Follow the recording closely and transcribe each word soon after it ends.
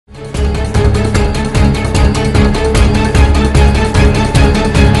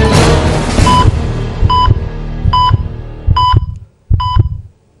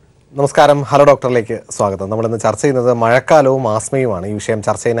നമസ്കാരം ഹലോ ഡോക്ടറിലേക്ക് സ്വാഗതം. നമ്മൾ ഇന്ന് ചർച്ച ചെയ്യുന്നത് മഴക്കാലവും ആസ്മയുമാണ്. ഈ വിഷയം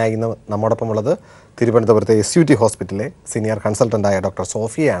ചർച്ച ചെയ്യാനായി ഇന്ന് നമ്മോടൊപ്പം ഉള്ളത് തിരുവനന്തപുരത്തെ SUT ഹോസ്പിറ്റലിലെ സീനിയർ കൺസൾട്ടൻ്റായ ഡോക്ടർ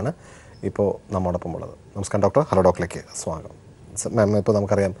സോഫിയയാണ് ഇപ്പോൾ നമ്മോടൊപ്പം ഉള്ളത്. നമസ്കാരം ഡോക്ടർ, ഹലോ ഡോക്ടറിലേക്ക് സ്വാഗതം. മാം, ഇപ്പോൾ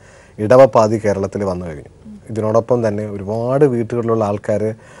നമുക്കറിയാം ഇടവപ്പാതി കേരളത്തിൽ വന്നു കഴിഞ്ഞു. ഇതിനോടൊപ്പം തന്നെ ഒരുപാട് വീട്ടുകളിലുള്ള ആൾക്കാർ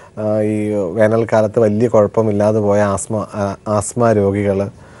ഈ വേനൽക്കാലത്ത് വലിയ കുഴപ്പമില്ലാതെ പോയ ആസ്മ രോഗികൾ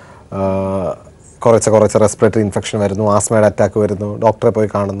കുറച്ച് റെസ്പിറേറ്ററി ഇൻഫെക്ഷൻ വരുന്നു, ആസ്മയുടെ അറ്റാക്ക് വരുന്നു, ഡോക്ടറെ പോയി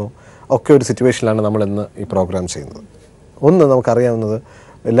കാണുന്നു, ഒക്കെ ഒരു സിറ്റുവേഷനിലാണ് നമ്മൾ ഇന്ന് ഈ പ്രോഗ്രാം ചെയ്യുന്നത്. ഒന്ന് നമുക്കറിയാവുന്നത്,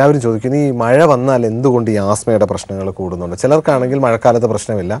 എല്ലാവരും ചോദിക്കുന്നു ഈ മഴ വന്നാൽ എന്തുകൊണ്ട് ഈ ആസ്മയുടെ പ്രശ്നങ്ങൾ കൂടുന്നുണ്ട്. ചിലർക്കാണെങ്കിൽ മഴക്കാലത്ത്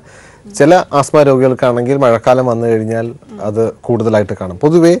പ്രശ്നമില്ല, ചില ആസ്മ രോഗികൾക്കാണെങ്കിൽ മഴക്കാലം വന്നു കഴിഞ്ഞാൽ അത് കൂടുതലായിട്ട് കാണും.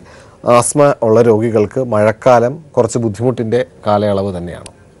 പൊതുവേ ആസ്മ ഉള്ള രോഗികൾക്ക് മഴക്കാലം കുറച്ച് ബുദ്ധിമുട്ടിൻ്റെ കാലയളവ്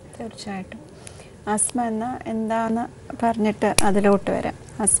തന്നെയാണ്. തീർച്ചയായിട്ടും ആസ്മ എന്താന്ന് പറഞ്ഞിട്ട് അതിലോട്ട് വരാം.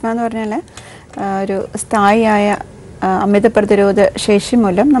 ആസ്മ എന്ന് പറഞ്ഞാൽ ഒരു സ്ഥായിയായ അമിത പ്രതിരോധ ശേഷി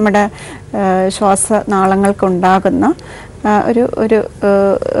മൂലം നമ്മുടെ ശ്വാസനാളങ്ങൾക്കുണ്ടാകുന്ന ഒരു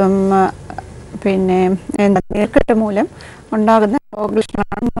പിന്നെ നീർക്കെട്ട് മൂലം ഉണ്ടാകുന്ന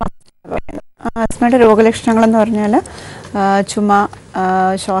രോഗലക്ഷണങ്ങളാണ് പറയുന്നത്. ആസ്മയുടെ രോഗലക്ഷണങ്ങളെന്ന് പറഞ്ഞാൽ ചുമ,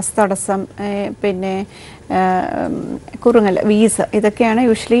 ശ്വാസതടസ്സം, പിന്നെ കുറുങ്ങൽ, വീസ്, ഇതൊക്കെയാണ്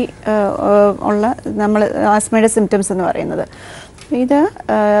യൂഷ്വലി ഉള്ള നമ്മൾ ആസ്മയുടെ സിംറ്റംസ് എന്ന് പറയുന്നത്. ഇത്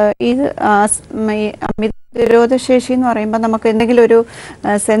അമിത പ്രതിരോധശേഷി എന്ന് പറയുമ്പോൾ നമുക്ക് എന്തെങ്കിലും ഒരു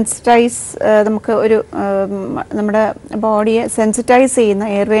നമുക്ക് ഒരു നമ്മുടെ ബോഡിയെ സെൻസിറ്റൈസ് ചെയ്യുന്ന,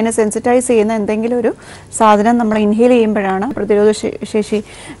 എയർവേനെ സെൻസിറ്റൈസ് ചെയ്യുന്ന എന്തെങ്കിലും ഒരു സാധനം നമ്മൾ ഇൻഹെയിൽ ചെയ്യുമ്പോഴാണ് പ്രതിരോധ ശേഷി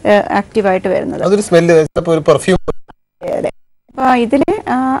ആക്റ്റീവായിട്ട് വരുന്നത്. അപ്പോൾ ഇതിലെ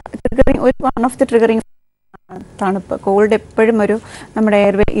ട്രിഗറിങ്, ഒരു വൺ ഓഫ് ദി ട്രിഗറിങ് തണുപ്പ്. കോൾഡ് എപ്പോഴും ഒരു നമ്മുടെ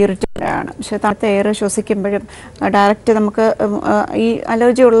എയർവേ ഇറിറ്റേറ്റഡ് ആണ്. പക്ഷേ തണുത്ത എയർ ശ്വസിക്കുമ്പോഴും ഡയറക്റ്റ് നമുക്ക് ഈ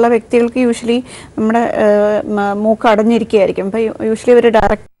അലർജി ഉള്ള വ്യക്തികൾക്ക് യൂഷ്വലി നമ്മുടെ മൂക്ക് അടഞ്ഞിരിക്കുകയായിരിക്കും. അപ്പോൾ യൂഷ്വലി ഇവർ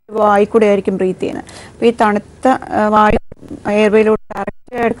ഡയറക്റ്റ് വായി കൂടെ ആയിരിക്കും ബ്രീത്ത് ചെയ്യുന്നത്. അപ്പോൾ ഈ തണുത്ത വായു എയർവേയിലൂടെ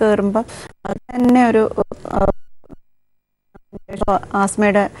ഡയറക്റ്റായിട്ട് കയറുമ്പോൾ അത് തന്നെ ഒരു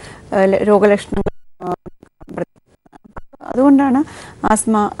ആസ്മയുടെ രോഗലക്ഷണങ്ങൾ. അതുകൊണ്ടാണ്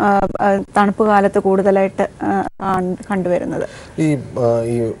ആസ്മ തണുപ്പ് കാലത്ത് കൂടുതലായിട്ട് കണ്ടുവരുന്നത്. ഈ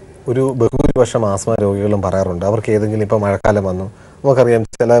ഒരു ബഹുഭൂരിപക്ഷം ആസ്മ രോഗികളും പറയാറുണ്ട് അവർക്ക് ഏതെങ്കിലും ഇപ്പോൾ മഴക്കാലം വന്നു, നമുക്കറിയാം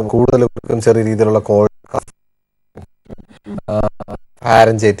ചില കൂടുതലും ചെറിയ രീതിയിലുള്ള കോൾഡ്,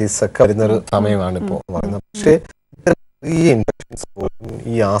 ഫാരഞ്ചൈറ്റിസ് ഒക്കെ വരുന്നൊരു സമയമാണ് ഇപ്പോൾ പറയുന്നത്. പക്ഷേ ഈ ഇൻഫെക്ഷൻസ് പോലും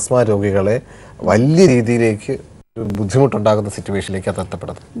ഈ ആസ്മ രോഗികളെ വലിയ രീതിയിലേക്ക് ബുദ്ധിമുട്ടുണ്ടാകുന്ന സിറ്റുവേഷനിലേക്ക് അത്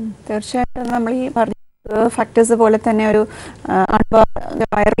എത്തപ്പെടുന്നത്. തീർച്ചയായിട്ടും നമ്മൾ ഈ പറഞ്ഞ ഫാക്ടേഴ്സ് പോലെ തന്നെ ഒരു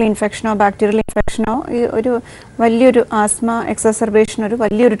വൈറൽ ഇൻഫെക്ഷനോ ബാക്ടീരിയൽ ഇൻഫെക്ഷനോ ഒരു വലിയൊരു ആസ്മ എക്സസർബേഷൻ ഒരു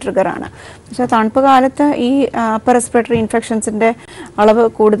വലിയൊരു ട്രിഗറാണ്. പക്ഷേ തണുപ്പ് കാലത്ത് ഈ അപ്പർ റെസ്പിറേറ്ററി ഇൻഫെക്ഷൻസിൻ്റെ അളവ്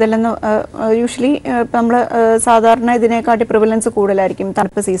കൂടുതലെന്ന് യൂഷ്വലി നമ്മൾ സാധാരണ ഇതിനെക്കാട്ടി പ്രിവലൻസ് കൂടുതലായിരിക്കും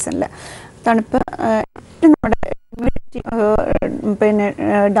തണുപ്പ് സീസണിൽ. തണുപ്പ് നമ്മുടെ പിന്നെ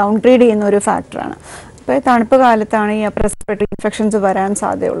ഡൗൺഗ്രേഡ് ചെയ്യുന്ന ഒരു ഫാക്ടറാണ്. അപ്പോൾ തണുപ്പ് കാലത്താണ് ഈ അപ്പർ റെസ്പിറേറ്ററി ഇൻഫെക്ഷൻസ് വരാൻ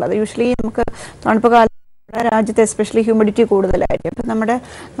സാധ്യതയുള്ളത്. യൂഷ്വലി നമുക്ക് തണുപ്പ് കാലത്ത് രാജ്യത്ത് എസ്പെഷ്യലി ഹ്യൂമിഡിറ്റി കൂടുതലായിരിക്കും. അപ്പം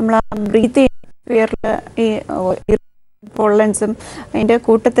നമ്മൾ ബ്രീത്ത് എയറിൽ ഈ പൊള്ളൻസും അതിൻ്റെ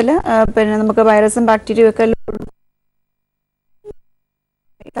കൂട്ടത്തിൽ പിന്നെ നമുക്ക് വൈറസും ബാക്ടീരിയയും ഒക്കെ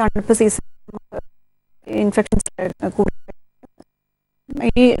തണുപ്പ് സീസൺ ഇൻഫെക്ഷൻസ്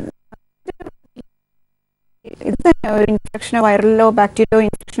ഈ ഇത് തന്നെ ഒരു ഇൻഫെക്ഷനോ വൈറലോ ബാക്ടീരിയയോ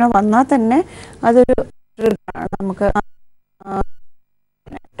ഇൻഫെക്ഷനോ വന്നാൽ തന്നെ അതൊരു നമുക്ക്.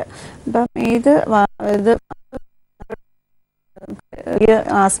 അപ്പം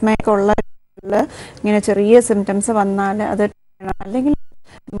ആസ്മയൊക്കെ ഉള്ള ഇങ്ങനെ ചെറിയ സിംറ്റംസ് വന്നാൽ അത്, അല്ലെങ്കിൽ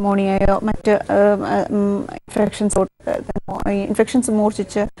ന്യൂമോണിയയോ മറ്റ് ഇൻഫെക്ഷൻസ്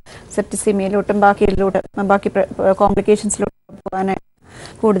മൂർച്ഛിച്ച് സെപ്റ്റിസീമിയയിലോട്ടും ബാക്കി കോംപ്ലിക്കേഷൻസിലോട്ടും പോകാൻ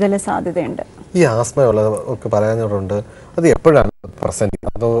കൂടുതൽ സാധ്യതയുണ്ട്. ഈ ആസ്മയുള്ളവർക്ക് പറയാനുണ്ട് അത് എപ്പോഴാണ് പ്രസന്റ്?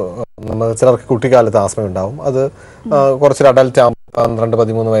 അതോ നമ്മൾ ചിലർക്ക് കുട്ടിക്കാലത്ത് ആസ്മ ഉണ്ടാവും, അത് കുറച്ചൊരു അഡൽട്ട് ആകുമ്പോൾ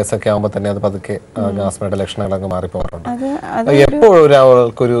 12-13 വയസ്സൊക്കെ ആകുമ്പോൾ തന്നെ അത് പതുക്കെ ആസ്മയുടെ ലക്ഷണങ്ങളൊക്കെ മാറിപ്പോകാറുണ്ട്.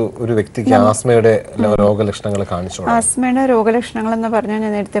 എപ്പോഴൊരാൾക്കൊരു വ്യക്തിക്ക് ആസ്മയുടെ രോഗലക്ഷണങ്ങൾ കാണിച്ചു? ആസ്മയുടെ രോഗലക്ഷണങ്ങൾ എന്ന് പറഞ്ഞാൽ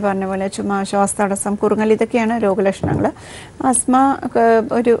ഞാൻ നേരത്തെ പറഞ്ഞ പോലെ ചുമ, ശ്വാസതടസ്സം, കുറുങ്ങൽ, ഇതൊക്കെയാണ് രോഗലക്ഷണങ്ങൾ. ആസ്മ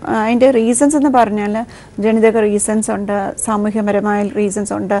അതിൻ്റെ റീസൺസ് എന്ന് പറഞ്ഞാൽ ജനിതക റീസൺസ് ഉണ്ട്, സാമൂഹ്യപരമായ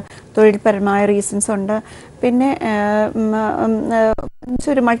റീസൺസ് ഉണ്ട്, തൊഴിൽപരമായ റീസൺസ് ഉണ്ട്, പിന്നെ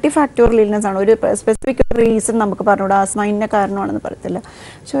ഒരു മൾട്ടി ഫാക്ടോറിയൽ ഇൽനെസ് ആണ്. ഒരു സ്പെസിഫിക് റീസൺ നമുക്ക് പറഞ്ഞുകൂടാ ആസ്മ ഇന്ന കാരണമാണെന്ന് പറയത്തില്ല.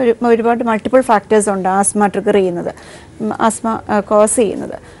 പക്ഷെ ഒരുപാട് മൾട്ടിപ്പിൾ ഫാക്ടേഴ്സ് ഉണ്ട് ആസ്മ ട്രിഗർ ചെയ്യുന്നത്, ആസ്മ കോസ്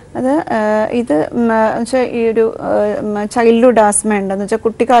ചെയ്യുന്നത്. അത് ഇത് വെച്ചാൽ ഈ ഒരു ചൈൽഡ്ഹുഡ് ആസ്മ ഉണ്ടെന്ന് വെച്ചാൽ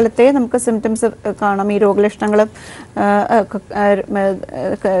കുട്ടിക്കാലത്തെ നമുക്ക് സിംറ്റംസ് കാണാം, ഈ രോഗലക്ഷണങ്ങൾ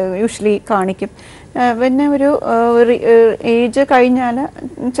യൂഷ്വലി കാണിക്കും. പിന്നെ ഒരു ഏജ് കഴിഞ്ഞാൽ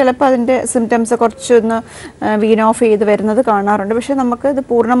ചിലപ്പോൾ അതിൻ്റെ സിംറ്റംസ് കുറച്ചൊന്ന് വീൻ ഓഫ് ചെയ്ത് വരുന്നത് കാണാറുണ്ട്. പക്ഷേ നമുക്ക് ഇത്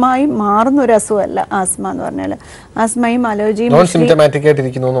പൂർണ്ണമായും മാറുന്ന ഒരു അസുഖമല്ല ആസ്മ എന്ന് പറഞ്ഞാൽ. ആസ്മയും അലർജിയും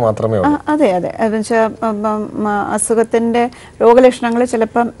അതെ അതെ എന്നുവെച്ചാൽ അസുഖത്തിൻ്റെ രോഗലക്ഷണങ്ങൾ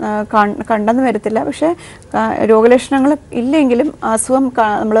ചിലപ്പം കണ്ടെന്ന് വരത്തില്ല. പക്ഷേ രോഗലക്ഷണങ്ങൾ ഇല്ലെങ്കിലും അസുഖം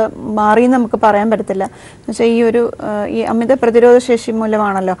നമ്മൾ മാറിയെന്ന് നമുക്ക് പറയാൻ പറ്റത്തില്ല. എന്നുവെച്ചാൽ ഈ അമിത പ്രതിരോധ ശേഷി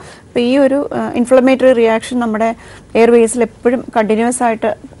മൂലമാണല്ലോ. അപ്പോൾ ഈ ഒരു ഇൻഫ്ലമേറ്ററി റിയാക്ഷൻ നമ്മുടെ എയർവേസിൽ എപ്പോഴും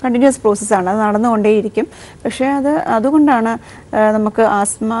കണ്ടിന്യൂസ് പ്രോസസ്സാണ്, അത് നടന്നുകൊണ്ടേയിരിക്കും. പക്ഷേ അതുകൊണ്ടാണ് നമുക്ക്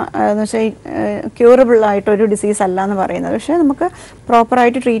ആസ്മ എന്ന് വെച്ചാൽ ക്യൂറബിൾ ആയിട്ടൊരു ഡിസീസ് അല്ല എന്ന് പറയുന്നത്. പക്ഷേ നമുക്ക്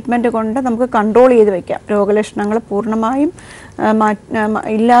പ്രോപ്പറായിട്ട് ട്രീറ്റ്മെൻറ്റ് കൊണ്ട് നമുക്ക് കൺട്രോൾ ചെയ്ത് വയ്ക്കാം. രോഗലക്ഷണങ്ങൾ പൂർണ്ണമായും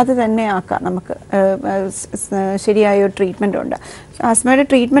ഇല്ലാതെ തന്നെ ആക്കാം. നമുക്ക് ശരിയായ ഒരു ട്രീറ്റ്മെൻ്റ് ഉണ്ട്. ആസ്മയുടെ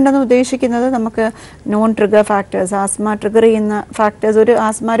ട്രീറ്റ്മെൻ്റ് എന്ന് ഉദ്ദേശിക്കുന്നത് നമുക്ക് non trigger factors, asthma trigger ചെയ്യുന്ന ഫാക്ടേഴ്സ്. ഒരു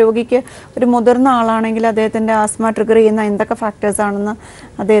ആസ്മ രോഗിക്ക് ഒരു മുതിർന്ന ആളാണെങ്കിൽ അദ്ദേഹത്തിൻ്റെ ആസ്മ ട്രിഗർ ചെയ്യുന്ന എന്തൊക്കെ ഫാക്ടേഴ്സ് ആണെന്ന്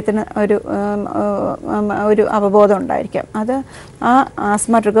അദ്ദേഹത്തിന് ഒരു അവബോധം ഉണ്ടായിരിക്കാം. അത് ആ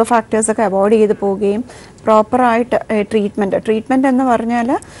ആസ്മ ട്രിഗർ ഫാക്ടേഴ്സൊക്കെ അവോയ്ഡ് ചെയ്ത് പോവുകയും പ്രോപ്പറായിട്ട് ട്രീറ്റ്മെൻറ്റ് എന്ന് പറഞ്ഞാൽ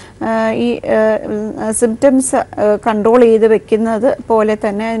ഈ സിംറ്റംസ് കൺട്രോൾ ചെയ്ത് വെക്കുന്നത് പോലെ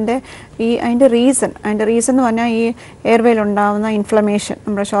തന്നെ അതിൻ്റെ റീസൺ എന്ന് പറഞ്ഞാൽ ഈ എയർവേയിൽ ഉണ്ടാകുന്ന ഇൻഫ്ലമേഷൻ,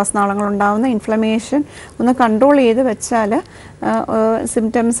 നമ്മുടെ ശ്വാസനാളങ്ങളുണ്ടാകുന്ന ഇൻഫ്ലമേഷൻ ഒന്ന് കൺട്രോൾ ചെയ്ത് വെച്ചാൽ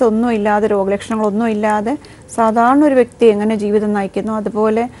സിംറ്റംസ് ഒന്നും ഇല്ലാതെ, രോഗലക്ഷണങ്ങളൊന്നും ഇല്ലാതെ സാധാരണ ഒരു വ്യക്തി എങ്ങനെ ജീവിതം നയിക്കുന്നു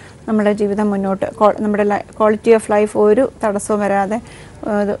അതുപോലെ നമ്മുടെ ജീവിതം മുന്നോട്ട്, നമ്മുടെ ക്വാളിറ്റി ഓഫ് ലൈഫ് ഒരു തടസ്സവും വരാതെ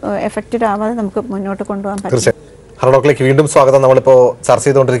എഫക്റ്റഡ് ആവാതെ നമുക്ക് മുന്നോട്ട് കൊണ്ടുപോകാൻ പറ്റും. ഹലോ ഡോക്ടറിലേക്ക് വീണ്ടും സ്വാഗതം. നമ്മളിപ്പോൾ ചർച്ച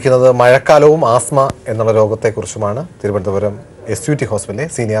ചെയ്തുകൊണ്ടിരിക്കുന്നത് മഴക്കാലവും ആസ്മ എന്നുള്ള രോഗത്തെക്കുറിച്ചുമാണ്. തിരുവനന്തപുരം SUT ഹോസ്പിറ്റലിലെ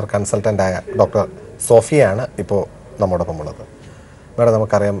സീനിയർ കൺസൾട്ടൻ്റായ ഡോക്ടർ സോഫിയയാണ് ഇപ്പോൾ നമ്മോടൊപ്പം ഉള്ളത്. മേഡം,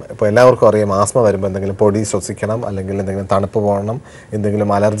 നമുക്കറിയാം, ഇപ്പോൾ എല്ലാവർക്കും അറിയാം ആസ്മ വരുമ്പോൾ എന്തെങ്കിലും പൊടി ശ്വസിക്കണം, അല്ലെങ്കിൽ എന്തെങ്കിലും തണുപ്പ് പോകണം, എന്തെങ്കിലും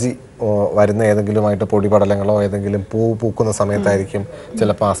അലർജി വരുന്ന ഏതെങ്കിലുമായിട്ട് പൊടിപടലങ്ങളോ ഏതെങ്കിലും പൂക്കുന്ന സമയത്തായിരിക്കും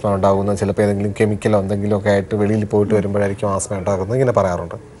ചിലപ്പോൾ ആസ്മ ഉണ്ടാകുന്നത്. ചിലപ്പോൾ ഏതെങ്കിലും കെമിക്കലോ എന്തെങ്കിലുമൊക്കെ ആയിട്ട് വെളിയിൽ പോയിട്ട് വരുമ്പോഴായിരിക്കും ആസ്മ ഉണ്ടാകുന്നത്, ഇങ്ങനെ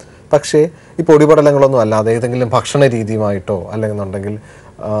പറയാറുണ്ട്. പക്ഷേ ഈ പൊടിപടലങ്ങളൊന്നും അല്ലാതെ ഏതെങ്കിലും ഭക്ഷണ രീതിയുമായിട്ടോ അല്ലെങ്കിൽ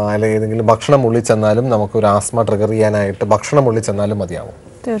ഏതെങ്കിലും ഭക്ഷണം ഉള്ളിൽ ചെന്നാലും നമുക്കൊരു ആസ്മ ട്രിഗർ ചെയ്യാനായിട്ട് ഭക്ഷണം ഉള്ളിൽ ചെന്നാലും മതിയാവും?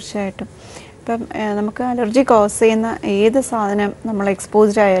 തീർച്ചയായിട്ടും. ഇപ്പം നമുക്ക് അലർജി കോസ് ചെയ്യുന്ന ഏത് സാധനം നമ്മൾ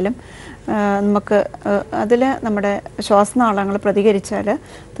എക്സ്പോസ്ഡ് ആയാലും നമുക്ക് അതിൽ നമ്മുടെ ശ്വാസനാളങ്ങൾ പ്രതികരിച്ചാൽ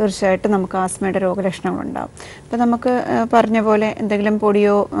തീർച്ചയായിട്ടും നമുക്ക് ആസ്മയുടെ രോഗലക്ഷണങ്ങളുണ്ടാകും. ഇപ്പം നമുക്ക് പറഞ്ഞ പോലെ എന്തെങ്കിലും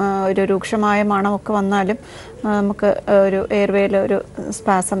പൊടിയോ ഒരു രൂക്ഷമായ മണമൊക്കെ വന്നാലും നമുക്ക് ഒരു എയർവേയിൽ ഒരു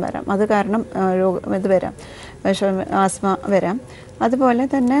സ്പാസം വരാം, അത് കാരണം ഇത് വരാം, ആസ്മ വരാം. അതുപോലെ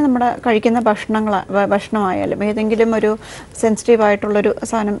തന്നെ നമ്മുടെ കഴിക്കുന്ന ഭക്ഷണമായാലും ഏതെങ്കിലും ഒരു സെൻസിറ്റീവ് ആയിട്ടുള്ളൊരു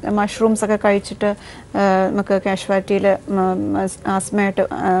സാധനം, മഷ്റൂംസൊക്കെ കഴിച്ചിട്ട് നമുക്ക് കാഷ്വാലിറ്റിയിൽ ആസ്മയായിട്ട്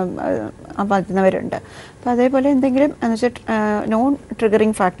വരുന്നവരുണ്ട്. അപ്പോൾ അതേപോലെ എന്തെങ്കിലും എന്ന് വെച്ചാൽ നോൺ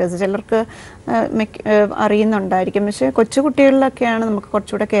ട്രിഗറിങ് ഫാക്ടേഴ്സ് ചിലർക്ക് അറിയുന്നുണ്ടായിരിക്കും. പക്ഷേ കൊച്ചുകുട്ടികളിലൊക്കെയാണ് നമുക്ക്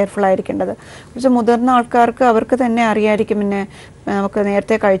കുറച്ചുകൂടെ കെയർഫുൾ ആയിരിക്കേണ്ടത്. കുറച്ച് മുതിർന്ന ആൾക്കാർക്ക് അവർക്ക് തന്നെ അറിയായിരിക്കും, പിന്നെ നമുക്ക്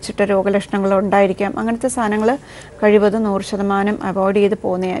നേരത്തെ കഴിച്ചിട്ട് രോഗലക്ഷണങ്ങൾ ഉണ്ടായിരിക്കാം. അങ്ങനത്തെ സാധനങ്ങൾ കഴിവതും 100% അവോയ്ഡ് ചെയ്ത്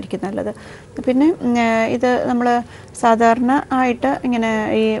പോകുന്നതായിരിക്കും നല്ലത്. പിന്നെ ഇത് നമ്മൾ സാധാരണ ആയിട്ട് ഇങ്ങനെ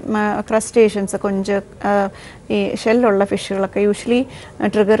ഈ ക്രസ്റ്റേഷ്യൻസ്, കൊഞ്ച്, ഈ ഷെല്ലുള്ള ഫിഷുകളൊക്കെ യൂഷ്വലി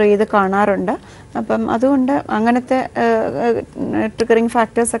ട്രിഗർ ചെയ്ത് കാണാറുണ്ട്. അപ്പം അതുകൊണ്ട് അങ്ങനത്തെ ട്രിഗറിങ്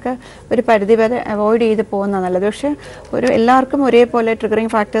ഫാക്ടേഴ്സൊക്കെ ഒരു പരിധിവരെ അവോയ്ഡ് ചെയ്ത് പോകുന്നതാണ് നല്ലത്. പക്ഷേ എല്ലാവർക്കും ഒരേപോലെ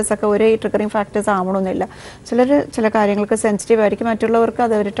ട്രിഗറിങ് ഫാക്ടേഴ്സൊക്കെ ഒരേ ട്രിഗറിങ് ഫാക്ടേഴ്സ് ആവണമെന്നില്ല. ചില കാര്യങ്ങൾക്ക് സെൻസിറ്റീവ് ആയിരിക്കും, മറ്റുള്ളവർക്ക്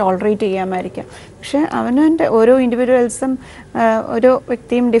അത് അവർ ടോളറേറ്റ് ചെയ്യാമായിരിക്കാം. പക്ഷേ അവനവൻ്റെ ഓരോ ഇൻഡിവിജ്വൽസും ഓരോ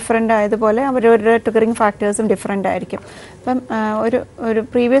വ്യക്തിയും ഡിഫറെൻ്റ് ആയതുപോലെ അവരവരുടെ ട്രിഗറിങ് ഫാക്ടേഴ്സും ഡിഫറെൻ്റ് ആയിരിക്കും. അപ്പം ഒരു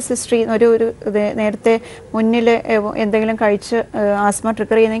പ്രീവിയസ് ഹിസ്റ്ററി, ഒരു നേരത്തെ മുന്നിൽ എന്തെങ്കിലും കഴിച്ച് ആസ്മ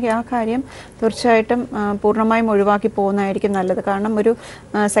ട്രിഗർ ചെയ്യുന്നെങ്കിൽ ആ കാര്യം തീർച്ചയായിട്ടും പൂർണ്ണമായും ഒഴിവാക്കി പോകുന്നതായിരിക്കും നല്ലത്. കാരണം ഒരു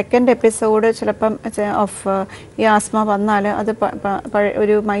സെക്കൻഡ് എപ്പിസോഡ് ചിലപ്പം ഈ ആസ്മ വന്നാൽ അത്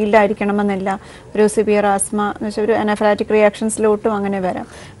ഒരു മൈൽഡ് ആയിരിക്കണമെന്നില്ല. ഒരു സിവിയർ ആസ്മ എന്ന് വെച്ചാൽ ഒരു അനാഫിലാറ്റിക് റിയാക്ഷൻസിലോട്ടും അങ്ങനെ വരാം.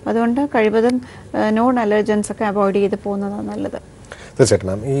 അതുകൊണ്ട് കഴിവതും നോൺ അലർജൻസ് ഒക്കെ അവോയ്ഡ് ചെയ്ത് പോകുന്നതാണ് നല്ലത്. തീർച്ചയായിട്ടും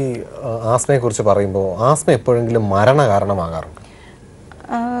മാം, ഈ ആസ്മയെക്കുറിച്ച് പറയുമ്പോൾ ആസ്മ എപ്പോഴെങ്കിലും മരണകാരണമാകാറുണ്ട്?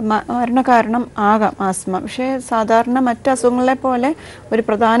 മരണകാരണം ആകാം ആസ്മ. പക്ഷേ സാധാരണ മറ്റ് അസുഖങ്ങളെ പോലെ ഒരു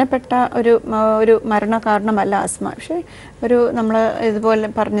പ്രധാനപ്പെട്ട ഒരു മരണകാരണമല്ല ആസ്മ. പക്ഷേ നമ്മൾ ഇതുപോലെ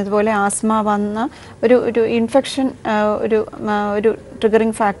പറഞ്ഞതുപോലെ ആസ്മ വന്ന ഒരു ഇൻഫെക്ഷൻ ഒരു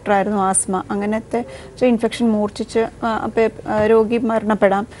ട്രിഗറിങ് ഫാക്ടറായിരുന്നു ആസ്മ. അങ്ങനത്തെ ഇൻഫെക്ഷൻ മൂർച്ഛിച്ച് രോഗി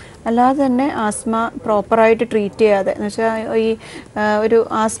മരണപ്പെടാം. അല്ലാതെ തന്നെ ആസ്മ പ്രോപ്പറായിട്ട് ട്രീറ്റ് ചെയ്യാതെ, എന്ന് വെച്ചാൽ ഈ ഒരു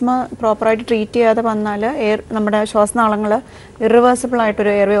ആസ്മ പ്രോപ്പറായിട്ട് ട്രീറ്റ് ചെയ്യാതെ വന്നാൽ നമ്മുടെ ശ്വാസനാളങ്ങൾ ഇറിവേഴ്സിബിൾ ആയിട്ട്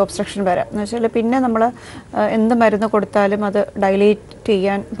ആയിട്ടൊരു എയർവേ ഒബ്സ്ട്രക്ഷൻ വരാം. എന്ന് വെച്ചാൽ പിന്നെ നമ്മൾ എന്ത് മരുന്ന് കൊടുത്താലും അത് ഡൈലേറ്റ്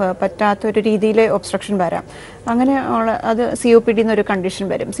ചെയ്യാൻ പറ്റാത്തൊരു രീതിയിലെ ഒബ്സ്ട്രക്ഷൻ വരാം. അങ്ങനെ അത് COPD എന്നൊരു കണ്ടീഷൻ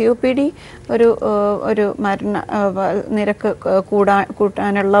വരും. COPD ഒരു മരണ നിരക്ക്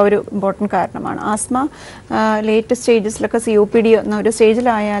കൂട്ടാനുള്ള ഒരു ഇമ്പോർട്ടൻറ്റ് കാരണമാണ്. ആസ്മ ലേറ്റ് സ്റ്റേജസിലൊക്കെ COPD എന്നൊരു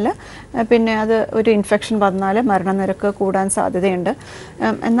സ്റ്റേജിലായാൽ പിന്നെ അത് ഒരു ഇൻഫെക്ഷൻ വന്നാൽ മരണനിരക്ക് കൂടാൻ സാധ്യതയുണ്ട്.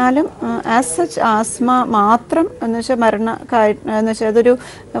 എന്നാലും ആസ് സച്ച് ആസ്മ മാത്രം എന്ന് വെച്ചാൽ എന്ന് വെച്ചാൽ അതൊരു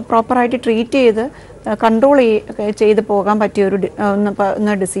പ്രോപ്പറായിട്ട് ട്രീറ്റ് ചെയ്ത് കൺട്രോൾ ചെയ്ത് പോകാൻ പറ്റിയ ഒരു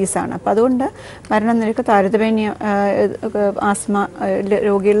ഡിസീസാണ്. അപ്പോൾ അതുകൊണ്ട് മരണനിരക്ക് താരതമ്യേന ആസ്മ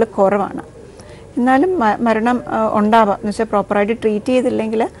രോഗികളിൽ കുറവാണ്. എന്നാലും മരണം ഉണ്ടാവാം. എന്ന് വെച്ചാൽ പ്രോപ്പറായിട്ട് ട്രീറ്റ്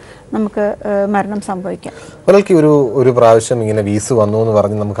ചെയ്തില്ലെങ്കിൽ നമുക്ക് മരണം സംഭവിക്കാം. ഒരാൾക്ക് ഒരു പ്രാവശ്യം ഇങ്ങനെ വീസ് വന്നു എന്ന്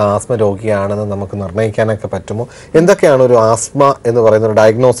പറഞ്ഞ് നമുക്ക് ആസ്മ രോഗിയാണെന്ന് നമുക്ക് നിർണ്ണയിക്കാനൊക്കെ പറ്റുമോ? എന്തൊക്കെയാണ് ഒരു ആസ്മ എന്ന് പറയുന്ന ഒരു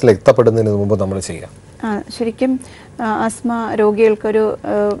ഡയഗ്നോസിൽ എത്തപ്പെടുന്നതിന് മുമ്പ് നമ്മൾ ചെയ്യുക? ശരിക്കും ആസ്മ രോഗികൾക്കൊരു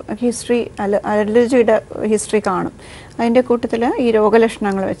ഹിസ്റ്ററി അലർജിയുടെ ഹിസ്റ്ററി കാണും. അതിൻ്റെ കൂട്ടത്തിൽ ഈ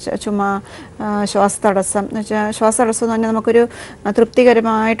രോഗലക്ഷണങ്ങൾ വെച്ച് ചുമ, ശ്വാസതടസ്സം എന്ന് വെച്ചാൽ ശ്വാസതടസ്സം എന്ന് പറഞ്ഞാൽ നമുക്കൊരു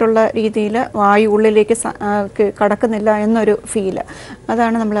തൃപ്തികരമായിട്ടുള്ള രീതിയിൽ വായു ഉള്ളിലേക്ക് കടക്കുന്നില്ല എന്നൊരു ഫീല്,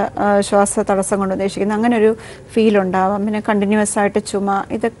 അതാണ് നമ്മൾ ശ്വാസതടസ്സം കൊണ്ട് ഉദ്ദേശിക്കുന്നത്. അങ്ങനെ ഒരു ഫീൽ ഉണ്ടാവാം. പിന്നെ കണ്ടിന്യൂസ് ആയിട്ട് ചുമ,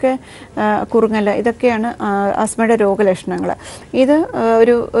 ഇതൊക്കെ കുറുങ്ങൽ, ഇതൊക്കെയാണ് ആസ്മയുടെ രോഗലക്ഷണങ്ങൾ. ഇത്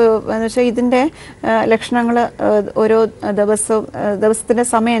എന്ന് വെച്ചാൽ ഇതിൻ്റെ ലക്ഷണങ്ങൾ ഓരോ ദിവസത്തിൻ്റെ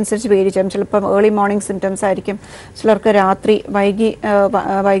സമയം അനുസരിച്ച് വേരിച്ചാം. ചിലപ്പം ഏർലി മോർണിംഗ് സിംറ്റംസ് ആയിരിക്കും, ചിലർക്ക് രാത്രി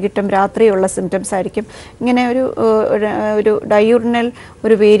വൈകിട്ടും രാത്രിയുള്ള സിംറ്റംസ് ആയിരിക്കും. ഇങ്ങനെ ഒരു ഡയൂറിനൽ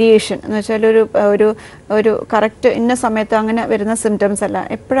ഒരു വേരിയേഷൻ എന്ന് വെച്ചാൽ ഒരു കറക്റ്റ് ഇന്ന സമയത്ത് അങ്ങനെ വരുന്ന സിംറ്റംസ് അല്ല,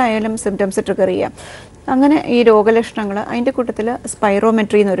 എപ്പോഴായാലും സിംറ്റംസ് ട്രിഗർ ചെയ്യാം. അങ്ങനെ ഈ രോഗലക്ഷണങ്ങൾ അതിൻ്റെ കൂട്ടത്തിൽ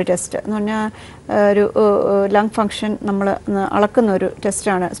സ്പൈറോമെട്രി എന്നൊരു ടെസ്റ്റ് എന്ന് പറഞ്ഞാൽ ഒരു ലങ് ഫങ്ഷൻ നമ്മൾ അളക്കുന്ന ഒരു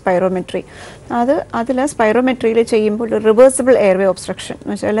ടെസ്റ്റാണ് സ്പൈറോമെട്രി. അതിൽ സ്പൈറോമെട്രിയിൽ ചെയ്യുമ്പോൾ റിവേഴ്സിബിൾ എയർവേ ഒബ്സ്ട്രക്ഷൻ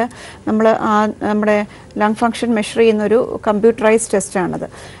എന്ന് വെച്ചാൽ നമ്മുടെ ലങ് ഫങ്ഷൻ മെഷർ ചെയ്യുന്നൊരു കമ്പ്യൂട്ടറൈസ്ഡ് ടെസ്റ്റാണത്.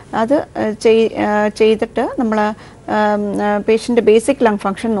 അത് ചെയ്തിട്ട് നമ്മൾ പേഷ്യൻ്റെ ബേസിക് ലങ്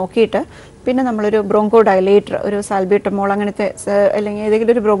ഫങ്ഷൻ നോക്കിയിട്ട് പിന്നെ നമ്മളൊരു ബ്രോങ്കോ ഡയലേറ്റർ, ഒരു സാൽബ്യൂട്ടമോൾ അങ്ങനത്തെ അല്ലെങ്കിൽ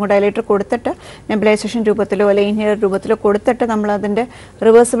ഏതെങ്കിലും ഒരു ബ്രോങ്കോ ഡയലേറ്റർ കൊടുത്തിട്ട് നെബുലൈസേഷൻ രൂപത്തിലോ അല്ലെങ്കിൽ ഇൻഹേലർ രൂപത്തിലോ കൊടുത്തിട്ട് നമ്മളതിൻ്റെ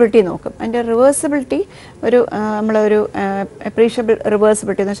റിവേഴ്സിബിലിറ്റി നോക്കും. അതിൻ്റെ റിവേഴ്സിബിലിറ്റി നമ്മളൊരു അപ്രീഷ്യബിൾ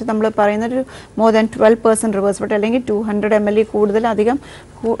റിവേഴ്സിബിലിറ്റി എന്ന് വെച്ചാൽ നമ്മൾ പറയുന്നൊരു മോർ ദാൻ 12% റിവേഴ്സിബിലിറ്റി അല്ലെങ്കിൽ 200 ml കൂടുതൽ അധികം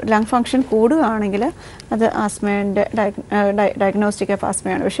ലങ് ഫങ്ഷൻ കൂടുകയാണെങ്കിൽ അത് ആസ്മയുടെ ഡയഗ്നോസ്റ്റിക് ഓഫ്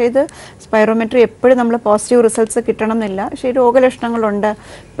ആസ്മയാണ്. പക്ഷേ ഇത് സ്പൈറോമെട്രി എപ്പോഴും നമ്മൾ പോസിറ്റീവ് റിസൾട്ട്സ് കിട്ടണം എന്നില്ല. പക്ഷേ ഈ രോഗലക്ഷണങ്ങളുണ്ട്,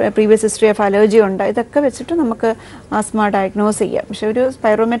 പ്രീവിയസ് ഹിസ്റ്ററി ഓഫ് അലർജി ഉണ്ട്, ഇതൊക്കെ വെച്ചിട്ട് നമുക്ക് ആസ്മ ഡയഗ്നോസ് ചെയ്യാം. പക്ഷേ ഒരു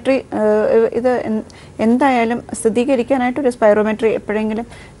സ്പൈറോമെട്രി ഇത് എന്തായാലും സ്ഥിരീകരിക്കാനായിട്ട് ഒരു സ്പൈറോമെട്രി എപ്പോഴെങ്കിലും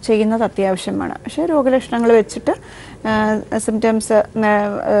ചെയ്യുന്നത് അത്യാവശ്യമാണ്. പക്ഷേ രോഗലക്ഷണങ്ങൾ വെച്ചിട്ട് സിംറ്റംസ്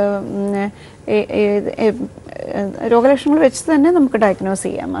രോഗലക്ഷണങ്ങൾ വെച്ച് തന്നെ നമുക്ക് ഡയഗ്നോസ്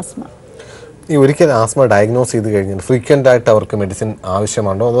ചെയ്യാം ആസ്മ. ഈ ഒരിക്കൽ ആസ്മ ഡയഗ്നോസ് ചെയ്ത് കഴിഞ്ഞാൽ ഫ്രീക്വൻ്റ് ആയിട്ട് അവർക്ക് മെഡിസിൻ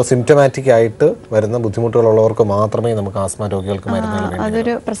ആവശ്യമുണ്ടോ, അതോ സിംറ്റമാറ്റിക് ആയിട്ട് വരുന്ന ബുദ്ധിമുട്ടുകളുള്ളവർക്ക് മാത്രമേ നമുക്ക് ആസ്മ രോഗികൾക്ക് മരുന്ന്?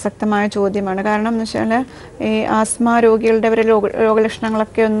 അതൊരു പ്രസക്തമായ ചോദ്യമാണ്. കാരണം എന്ന് വെച്ചാൽ ഈ ആസ്മ രോഗികളുടെ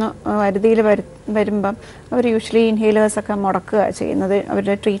രോഗലക്ഷണങ്ങളൊക്കെ ഒന്ന് വരുതിയിൽ വരുമ്പം അവർ യൂഷ്വലി ഇൻഹേലേഴ്സൊക്കെ മുടക്കുക ചെയ്യുന്നത്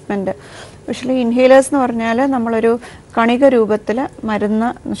അവരുടെ ട്രീറ്റ്മെൻറ്റ്. യൂഷ്വലി ഇൻഹേലേഴ്സ് എന്ന് പറഞ്ഞാൽ നമ്മളൊരു കണിക രൂപത്തിൽ മരുന്ന്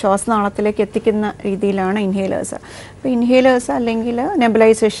ശ്വാസനാളത്തിലേക്ക് എത്തിക്കുന്ന രീതിയിലാണ് ഇൻഹേലേഴ്സ്. അപ്പോൾ ഇൻഹേലേഴ്സ് അല്ലെങ്കിൽ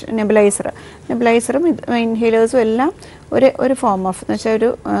നെബുലൈസറും ഇൻഹേലേഴ്സും എല്ലാം ഒരു ഫോം ഓഫ് എന്ന് വെച്ചാൽ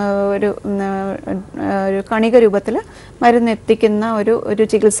ഒരു കണിക രൂപത്തിൽ മരുന്ന് എത്തിക്കുന്ന ഒരു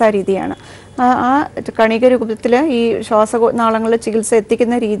ചികിത്സാ രീതിയാണ്. ആ കണിക രൂപത്തിൽ ഈ ശ്വാസനാളങ്ങളിൽ ചികിത്സ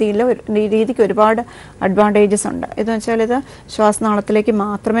എത്തിക്കുന്ന രീതിക്ക് ഒരുപാട് അഡ്വാൻറ്റേജസ് ഉണ്ട്. ഇതെന്ന് വെച്ചാൽ ഇത് ശ്വാസനാളത്തിലേക്ക്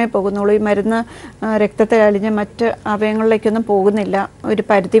മാത്രമേ പോകുന്നുള്ളൂ. ഈ മരുന്ന് രക്തത്തിൽ അലിഞ്ഞ് മറ്റ് അവയവങ്ങളിലേക്കൊന്നും പോകുന്നില്ല ഒരു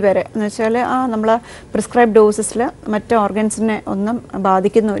പരിധി വരെ. എന്ന് വെച്ചാൽ നമ്മൾ പ്രിസ്ക്രൈബ് ഡോസസിൽ മറ്റ് ഓർഗൻസിനെ ഒന്നും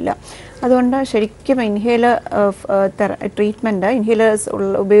ബാധിക്കുന്നുമില്ല. അതുകൊണ്ട് ശരിക്കും ഇൻഹേലേഴ്സ്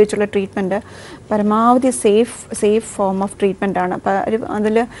ഉപയോഗിച്ചുള്ള ട്രീറ്റ്മെൻറ്റ് പരമാവധി സേഫ് ഫോം ഓഫ് ട്രീറ്റ്മെൻറ്റാണ്.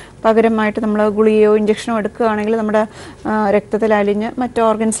 അതിൽ പകരമായിട്ട് നമ്മൾ ഗുളികയോ ഇഞ്ചക്ഷനോ എടുക്കുകയാണെങ്കിൽ നമ്മുടെ രക്തത്തിൽ അലിഞ്ഞ് മറ്റ്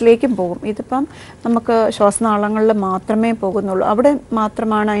ഓർഗൻസിലേക്കും പോകും. ഇതിപ്പം നമുക്ക് ശ്വാസനാളങ്ങളിൽ മാത്രമേ പോകുന്നുള്ളൂ, അവിടെ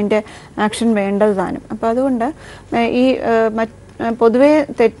മാത്രമാണ് അതിൻ്റെ ആക്ഷൻ വേണ്ടത് താനും. അപ്പോൾ അതുകൊണ്ട് ഈ പൊതുവേ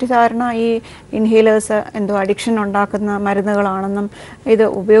തെറ്റിദ്ധാരണ ഈ ഇൻഹേലേഴ്സ് എന്തോ അഡിക്ഷൻ ഉണ്ടാക്കുന്ന മരുന്നുകളാണെന്നും ഇത്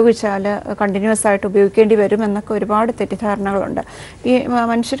ഉപയോഗിച്ചാൽ കണ്ടിന്യൂസ് ആയിട്ട് ഉപയോഗിക്കേണ്ടി വരുമെന്നൊക്കെ ഒരുപാട് തെറ്റിദ്ധാരണകളുണ്ട്. ഈ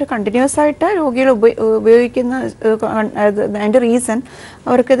മനുഷ്യർ കണ്ടിന്യൂസ് ആയിട്ട് രോഗികൾ ഉപയോഗിക്കുന്ന അതിൻ്റെ റീസൺ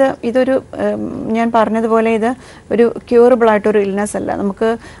ഇതൊരു ഞാൻ പറഞ്ഞതുപോലെ ഇത് ഒരു ക്യൂറബിളായിട്ടൊരു ഇൽനെസ് അല്ല.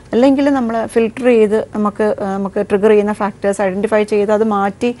 അല്ലെങ്കിൽ നമ്മൾ ഫിൽട്ടർ ചെയ്ത് നമുക്ക് ട്രിഗർ ചെയ്യുന്ന ഫാക്ടേഴ്സ് ഐഡൻറ്റിഫൈ ചെയ്ത് അത്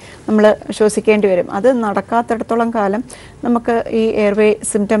മാറ്റി നമ്മൾ ശ്വസിക്കേണ്ടി വരും. അത് നടക്കാത്തിടത്തോളം കാലം നമുക്ക് ഈ എയർവേ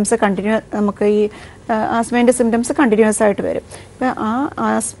സിംറ്റംസ് നമുക്ക് ഈ ആസ്മേൻ്റെ സിംറ്റംസ് കണ്ടിന്യൂസ് ആയിട്ട് വരും. ഇപ്പം ആ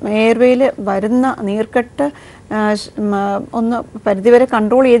എയർവേയിൽ വരുന്ന നീർക്കെട്ട് ഒന്ന് പരിധിവരെ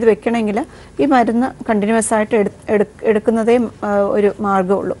കൺട്രോൾ ചെയ്ത് വെക്കണമെങ്കിൽ ഈ മരുന്ന് കണ്ടിന്യൂസ് ആയിട്ട് എടുക്കുന്നതേ ഒരു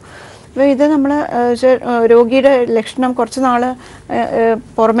മാർഗ്ഗമുള്ളൂ. അപ്പോൾ ഇത് നമ്മൾ രോഗിയുടെ ലക്ഷണം കുറച്ച് നാൾ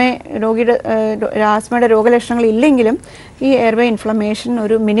പുറമേ രോഗിയുടെ ആസ്മയുടെ രോഗലക്ഷണങ്ങൾ ഇല്ലെങ്കിലും ഈ എയർവേ ഇൻഫ്ലമേഷൻ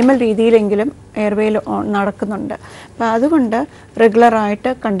ഒരു മിനിമൽ രീതിയിലെങ്കിലും എയർവേയിൽ നടക്കുന്നുണ്ട്. അപ്പോൾ അതുകൊണ്ട്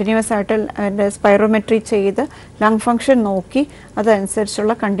റെഗുലറായിട്ട് കണ്ടിന്യൂസ് ആയിട്ട് അതിൻ്റെ സ്പൈറോമെട്രി ചെയ്ത് ലങ് ഫങ്ഷൻ നോക്കി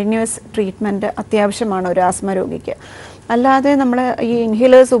അതനുസരിച്ചുള്ള കണ്ടിന്യൂസ് ട്രീറ്റ്മെൻറ്റ് അത്യാവശ്യമാണ് ഒരു ആസ്മ രോഗിക്ക്. അല്ലാതെ നമ്മൾ ഈ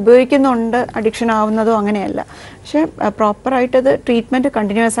ഇൻഹേലേഴ്സ് ഉപയോഗിക്കുന്നുണ്ട് അഡിക്ഷൻ ആവുന്നതോ അങ്ങനെയല്ല. പക്ഷേ പ്രോപ്പറായിട്ടത് ട്രീറ്റ്മെൻറ്റ്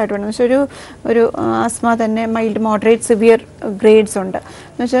കണ്ടിന്യൂസ് ആയിട്ട് വേണം. പക്ഷേ ഒരു ആസ്മ തന്നെ മൈൽഡ്, മോഡറേറ്റ്, സിവിയർ ഗ്രേഡ്സ് ഉണ്ട്.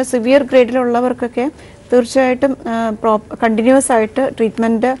 എന്ന് വെച്ചാൽ സിവിയർ ഗ്രേഡിലുള്ളവർക്കൊക്കെ തീർച്ചയായിട്ടും കണ്ടിന്യൂസ് ആയിട്ട്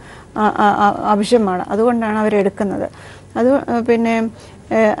ട്രീറ്റ്മെൻറ്റ് ആവശ്യമാണ്. അതുകൊണ്ടാണ് അവരെടുക്കുന്നത്.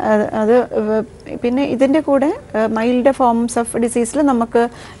 പിന്നെ ഇതിൻ്റെ കൂടെ മൈൽഡ് ഫോംസ് ഓഫ് ഡിസീസിൽ നമുക്ക്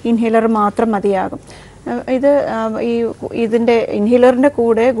ഇൻഹേലർ മാത്രം മതിയാകും. ഇതിൻ്റെ ഇൻഹേലറിൻ്റെ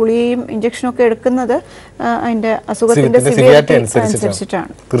കൂടെ ഗുളികയും ഇഞ്ചക്ഷനും ഒക്കെ എടുക്കുന്നത് അതിൻ്റെ അസുഖത്തിൻ്റെ സിവിയറിറ്റി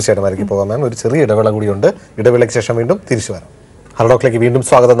അനുസരിച്ചിട്ടാണ്. തീർച്ചയായിട്ടും ആയിരിക്കും പോകാൻ മാം. ഒരു ചെറിയ ഇടവേള കൂടിയുണ്ട്. ഇടവേളയ്ക്ക് ശേഷം വീണ്ടും തിരിച്ചു വരാം. ഹലോ ഡോക്ടറിലേക്ക് വീണ്ടും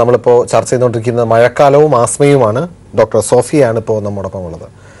സ്വാഗതം. നമ്മളിപ്പോൾ ചർച്ച ചെയ്തുകൊണ്ടിരിക്കുന്നത് മഴക്കാലവും ആസ്മയുമാണ്. ഡോക്ടർ സോഫിയാണ് ഇപ്പോൾ നമ്മോടൊപ്പം ഉള്ളത്.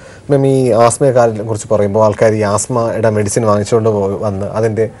 മാം, ഈ ആസ്മയെ കുറിച്ച് പറയുമ്പോൾ ആൾക്കാർ ഈ ആസ്മയുടെ മെഡിസിൻ വാങ്ങിച്ചുകൊണ്ട് വന്ന്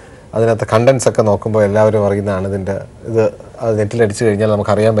അതിനകത്ത് കണ്ടൻസ് ഒക്കെ നോക്കുമ്പോൾ എല്ലാവരും അറിയുന്നതാണ് ഇത് നെറ്റിലടിച്ചു കഴിഞ്ഞാൽ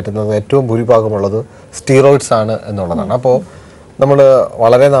നമുക്കറിയാൻ പറ്റുന്നത് ഏറ്റവും ഭൂരിഭാഗമുള്ളത് സ്റ്റീറോയിഡ്സ് ആണ് എന്നുള്ളതാണ്. അപ്പോൾ നമ്മൾ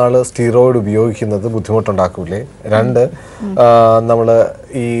വളരെ നാൾ സ്റ്റീറോയിഡ് ഉപയോഗിക്കുന്നത് ബുദ്ധിമുട്ടുണ്ടാക്കൂലേ? രണ്ട്, നമ്മൾ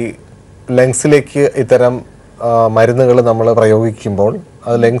ഈ ലങ്സിലേക്ക് ഇത്തരം മരുന്നുകൾ നമ്മൾ പ്രയോഗിക്കുമ്പോൾ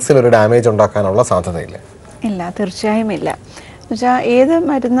അത് ലങ്സിലൊരു ഡാമേജ് ഉണ്ടാക്കാനുള്ള സാധ്യതയില്ല? ഇല്ല, തീർച്ചയായും ഇല്ല. എന്നുവെച്ചാൽ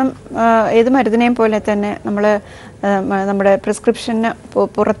ഏത് മരുന്നിനെയും പോലെ തന്നെ നമ്മുടെ പ്രിസ്ക്രിപ്ഷന്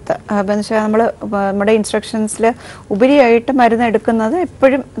പുറത്ത് എന്നുവെച്ചാൽ നമ്മുടെ ഇൻസ്ട്രക്ഷൻസിൽ ഉപരിയായിട്ട് മരുന്ന് എടുക്കുന്നത്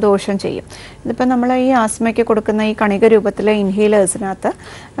എപ്പോഴും ദോഷം ചെയ്യും. ഇതിപ്പോൾ നമ്മൾ ഈ ആസ്മയ്ക്ക് കൊടുക്കുന്ന ഈ കണിക രൂപത്തിലെ ഇൻഹേലേഴ്സിനകത്ത്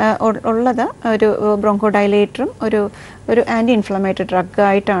ഉള്ളത് ഒരു ബ്രോങ്കോഡൈലേറ്ററും ഒരു ആൻറ്റി ഇൻഫ്ലമേറ്ററി ഡ്രഗ്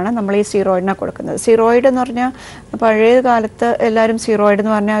ആയിട്ടാണ് നമ്മൾ ഈ സ്റ്റീറോയിഡിനെ കൊടുക്കുന്നത്. സ്റ്റീറോയിഡ് എന്ന് പറഞ്ഞാൽ പഴയ കാലത്ത് എല്ലാവരും സ്റ്റീറോയിഡ്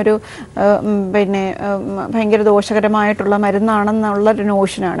എന്ന് പറഞ്ഞാൽ ഒരു ഭയങ്കര ദോഷകരമായിട്ടുള്ള മരുന്നാണെന്നുള്ളൊരു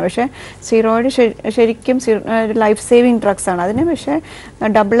നോഷനാണ്. പക്ഷേ സ്റ്റീറോയിഡ് ശരിക്കും ലൈഫ് സേവിങ് ഡ്രഗ്സ് ആണ്. അതിന് പക്ഷേ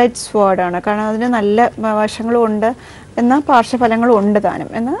ഡബിൾ എഡ്ജ് സ്വാർഡാണ്. കാരണം അതിന് നല്ല വശങ്ങളും ഉണ്ട്, എന്നാൽ പാർശ്വഫലങ്ങളും ഉണ്ട് താനും.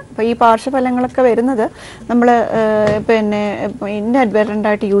 എന്നാൽ ഇപ്പോൾ ഈ പാർശ്വഫലങ്ങളൊക്കെ വരുന്നത് നമ്മൾ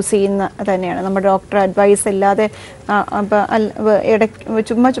ഇൻഅഡ്വറൻ്റായിട്ട് യൂസ് ചെയ്യുന്ന തന്നെയാണ്. നമ്മുടെ ഡോക്ടർ അഡ്വൈസ് ഇല്ലാതെ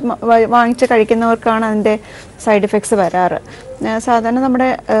ചുമ്മാ വാങ്ങിച്ച് കഴിക്കുന്നവർക്കാണ് അതിൻ്റെ സൈഡ് ഇഫക്ട്സ് വരാറ്. സാധാരണ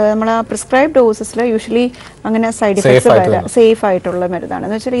നമ്മൾ ആ പ്രിസ്ക്രൈബ് ഡോസസിൽ യൂഷ്വലി അങ്ങനെ സൈഡ് ഇഫക്ട്സ് വരാം. സേഫ് ആയിട്ടുള്ള മരുന്നാണ്.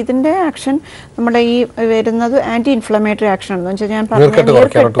 എന്ന് വെച്ചാൽ ഇതിൻ്റെ ആക്ഷൻ നമ്മുടെ ഈ വരുന്നത് ആൻറ്റി ഇൻഫ്ലമേറ്ററി ആക്ഷൻ ആണെന്ന് വെച്ചാൽ ഞാൻ പറഞ്ഞ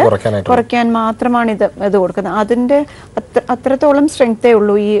നീർക്കെട്ട് കുറയ്ക്കാൻ മാത്രമാണ് ഇത് കൊടുക്കുന്നത്. അതിൻ്റെ അത്രത്തോളം സ്ട്രെങ്തേ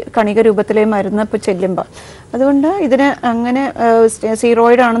ഉള്ളൂ ഈ കണിക രൂപത്തിലെ മരുന്ന് ഇപ്പോൾ ചെല്ലുമ്പോൾ. അതുകൊണ്ട് ഇതിന് അങ്ങനെ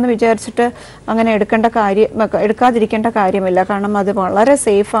സ്റ്റീറോയിഡ് ആണെന്ന് വിചാരിച്ചിട്ട് അങ്ങനെ എടുക്കാതിരിക്കേണ്ട കാര്യമില്ല. കാരണം അത് വളരെ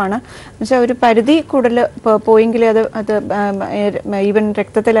സേഫാണ്. എന്നുവെച്ചാൽ ഒരു പരിധി കൂടുതൽ പോയെങ്കിൽ അത് ഈവൻ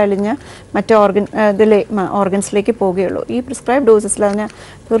രക്തത്തിൽ അലിഞ്ഞ് മറ്റ് ഓർഗൻസിലേക്ക് പോവുകയുള്ളൂ. ഈ പ്രിസ്ക്രൈബ് ഡോസസിൽ അതിന്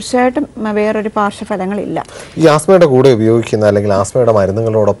തീർച്ചയായിട്ടും വേറൊരു പാർശ്വഫലങ്ങളില്ല. ഈ ആസ്മയുടെ കൂടെ ഉപയോഗിക്കുന്ന അല്ലെങ്കിൽ ആസ്മയുടെ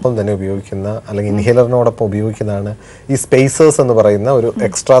മരുന്നുകളോടൊപ്പം തന്നെ ഉപയോഗിക്കുന്ന അല്ലെങ്കിൽ ഇൻഹേലറിനോടൊപ്പം ഉപയോഗിക്കുന്നതാണ് ഈ സ്പേസേഴ്സ് എന്ന് പറയുന്ന ഒരു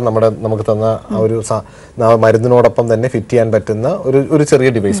എക്സ്ട്രാ നമുക്ക് തന്ന ഒരു മരുന്നിനോടൊപ്പം തന്നെ ഫിറ്റ് ചെയ്യാൻ പറ്റുന്ന ഒരു ചെറിയ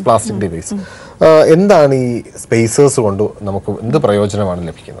ഡിവൈസ്, പ്ലാസ്റ്റിക് ഡിവൈസ്. എന്താണ് ഈ സ്പേസേഴ്സ് കൊണ്ട് നമുക്ക് എന്ത് പ്രയോജനമാണ്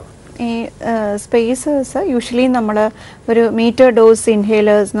ലഭിക്കുന്നത്? ഈ സ്പേസേഴ്സ് യൂഷ്വലി നമ്മൾ ഒരു മീറ്റർ ഡോസ്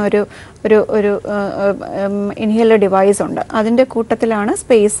ഇൻഹേലേഴ്സ് എന്നൊരു ഇൻഹേലർ ഡിവൈസ് ഉണ്ട്. അതിൻ്റെ കൂട്ടത്തിലാണ്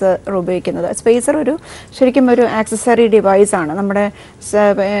സ്പേസർ ഉപയോഗിക്കുന്നത്. സ്പേസർ ശരിക്കും ഒരു ആക്സസറി ഡിവൈസാണ്. നമ്മുടെ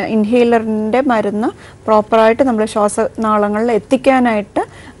ഇൻഹേലറിൻ്റെ മരുന്ന് പ്രോപ്പറായിട്ട് നമ്മൾ ശ്വാസനാളങ്ങളിൽ എത്തിക്കാനായിട്ട്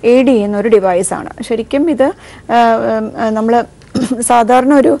എയ്ഡ് ചെയ്യുന്ന ഒരു ഡിവൈസാണ്. ശരിക്കും ഇത് നമ്മൾ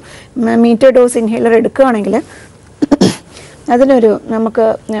സാധാരണ ഒരു മീറ്റർ ഡോസ് ഇൻഹേലർ എടുക്കുകയാണെങ്കിൽ നമുക്ക്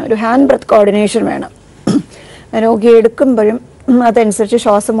ഒരു ഹാൻഡ് ബ്രത്ത് കോർഡിനേഷൻ വേണം. രോഗി എടുക്കുമ്പോഴും അതനുസരിച്ച്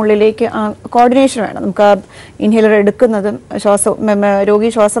ശ്വാസമുള്ളിലേക്ക് കോർഡിനേഷൻ വേണം. നമുക്ക് ആ ഇൻഹേലർ എടുക്കുന്നതും രോഗി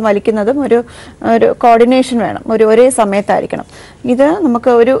ശ്വാസം വലിക്കുന്നതും ഒരു കോർഡിനേഷൻ വേണം. ഒരേ സമയത്തായിരിക്കണം. ഇത്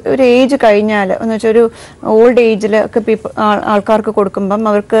നമുക്ക് ഒരു ഏജ് കഴിഞ്ഞാൽ എന്ന് വെച്ചാൽ ഒരു ഓൾഡ് ഏജിലൊക്കെ ആൾക്കാർക്ക് കൊടുക്കുമ്പം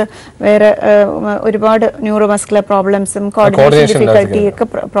അവർക്ക് വേറെ ഒരുപാട് ന്യൂറോമസ്കുലർ പ്രോബ്ലംസും കോർഡിനേഷൻ ഡിഫിക്കൽറ്റി ഒക്കെ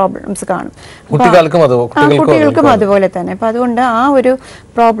പ്രോബ്ലംസ് കാണും. കുട്ടികൾക്കും അതുപോലെ തന്നെ. അപ്പം അതുകൊണ്ട് ആ ഒരു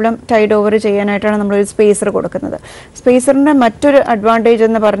പ്രോബ്ലം ടൈഡ് ഓവർ ചെയ്യാനായിട്ടാണ് നമ്മളൊരു സ്പേസർ കൊടുക്കുന്നത്. സ്പേസറിൻ്റെ മറ്റൊരു അഡ്വാൻറ്റേജ്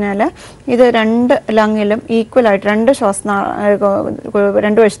എന്ന് പറഞ്ഞാൽ ഇത് 2 ലങ്ങിലും ഈക്വലായിട്ട്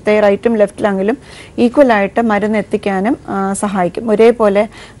 2 വശത്തെ റൈറ്റും ലെഫ്റ്റ് ലങ്ങിലും ഈക്വലായിട്ട് മരുന്ന് എത്തിക്കാനും സഹായിക്കും. ഒരേപോലെ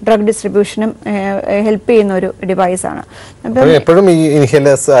ഡ്രഗ് ഡിസ്ട്രിബ്യൂഷനും ഹെൽപ്പ് ചെയ്യുന്ന ഒരു ഡിവൈസാണ്.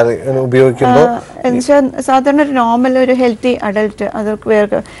 സാധാരണ ഒരു നോർമൽ ഒരു ഹെൽത്തി അഡൽട്ട് അവർക്ക്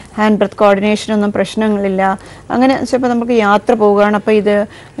വേറെ ഹാൻഡ് ബ്രത്ത് കോർഡിനേഷനൊന്നും പ്രശ്നങ്ങളില്ല. അങ്ങനെ ചിലപ്പോൾ നമുക്ക് യാത്ര പോവുകയാണ്, അപ്പോൾ ഇത്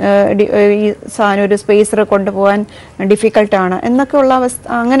ഈ സാധനം ഒരു സ്പേസർ കൊണ്ടുപോകാൻ ഡിഫിക്കൽട്ടാണ് എന്നൊക്കെ ഉള്ള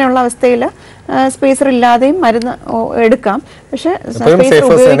അങ്ങനെയുള്ള അവസ്ഥയിൽ സ്പേസർ ഇല്ലാതെയും മരുന്ന് എടുക്കാം. പക്ഷേ സ്പേസർ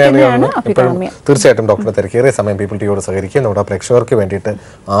ഉപയോഗിക്കുന്നതാണ് അഭികാമ്യം. തീർച്ചയായിട്ടും ഡോക്ടറെ തിരക്കേറിയ സമയം പീപ്പിൾ ടിവിയോട് സഹകരിക്കുക. നമ്മുടെ പ്രേക്ഷകർക്ക് വേണ്ടിയിട്ട്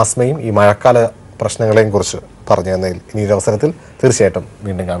ആസ്മയും ഈ മഴക്കാല പ്രശ്നങ്ങളെയും കുറിച്ച് പറഞ്ഞു തന്നതിൽ ഇനിയൊരു അവസരത്തിൽ തീർച്ചയായിട്ടും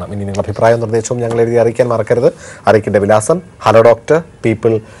വീണ്ടും കാണാം. ഇനി നിങ്ങളുടെ അഭിപ്രായവും നിർദ്ദേശവും ഞങ്ങൾ എഴുതി അറിയിക്കാൻ മറക്കരുത്. അറിയിക്കേണ്ട വിലാസം hello doctor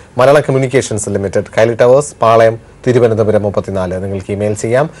people Malayalam communications limited, കൈലി towers, പാളയം, തിരുവനന്തപുരം 34. നിങ്ങൾക്ക് ഇമെയിൽ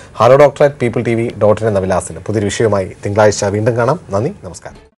ചെയ്യാം hello@peopletv.in എന്ന വിലാസത്തിൽ. പുതിയൊരു വിഷയവുമായി തിങ്കളാഴ്ച വീണ്ടും കാണാം. നന്ദി,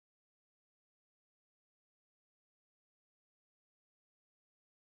 നമസ്കാരം.